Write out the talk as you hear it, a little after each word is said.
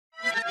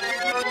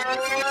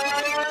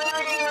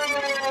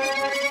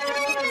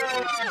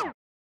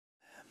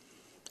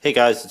Hey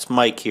guys, it's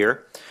Mike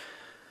here.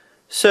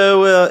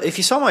 So if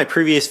you saw my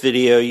previous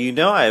video, you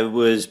know I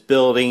was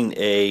building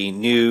a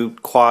new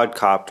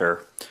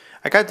quadcopter.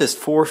 I got this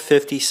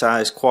 450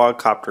 size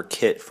quadcopter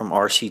kit from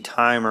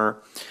RCTimer,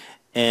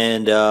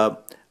 and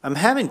I'm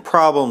having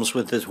problems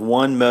with this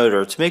one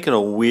motor. It's making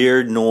a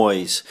weird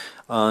noise.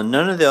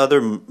 None of the other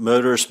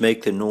motors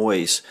make the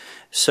noise,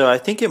 so I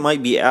think it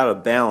might be out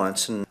of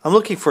balance, and I'm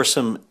looking for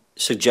some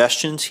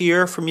suggestions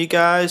here from you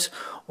guys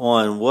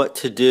on what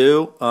to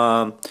do.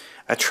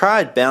 I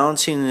tried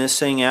balancing this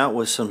thing out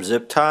with some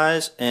zip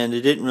ties and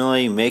it didn't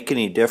really make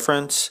any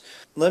difference.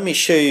 Let me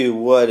show you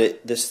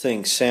what this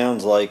thing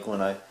sounds like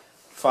when I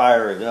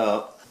fire it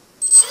up.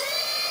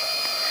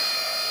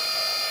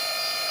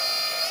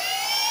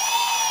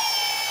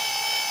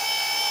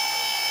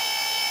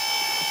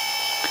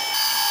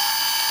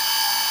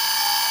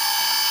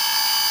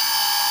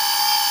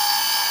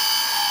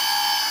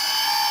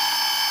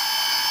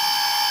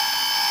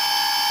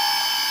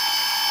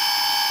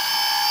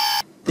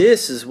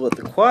 This is what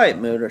the quiet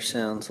motor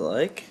sounds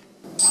like.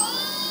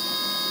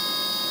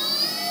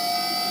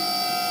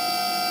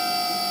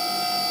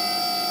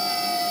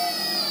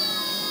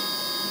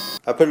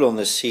 I put it on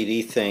this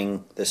CD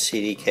thing, the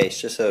CD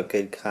case, just so it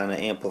could kind of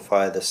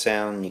amplify the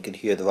sound and you could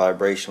hear the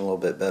vibration a little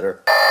bit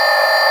better.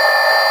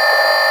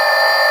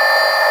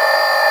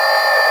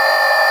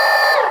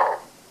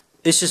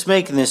 It's just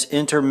making this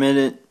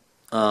intermittent,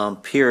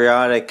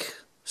 periodic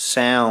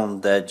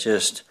sound that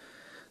just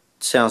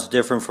sounds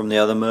different from the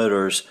other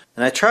motors.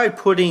 And I tried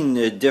putting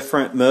a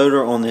different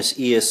motor on this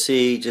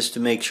ESC just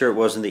to make sure it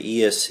wasn't the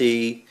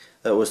ESC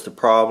that was the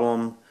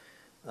problem,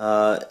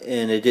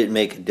 and it didn't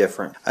make a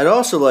difference. I'd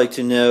also like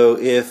to know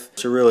if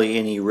there's really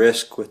any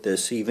risk with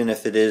this, even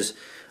if it is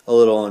a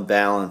little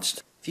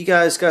unbalanced. If you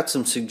guys got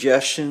some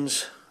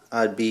suggestions,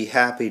 I'd be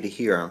happy to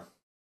hear them.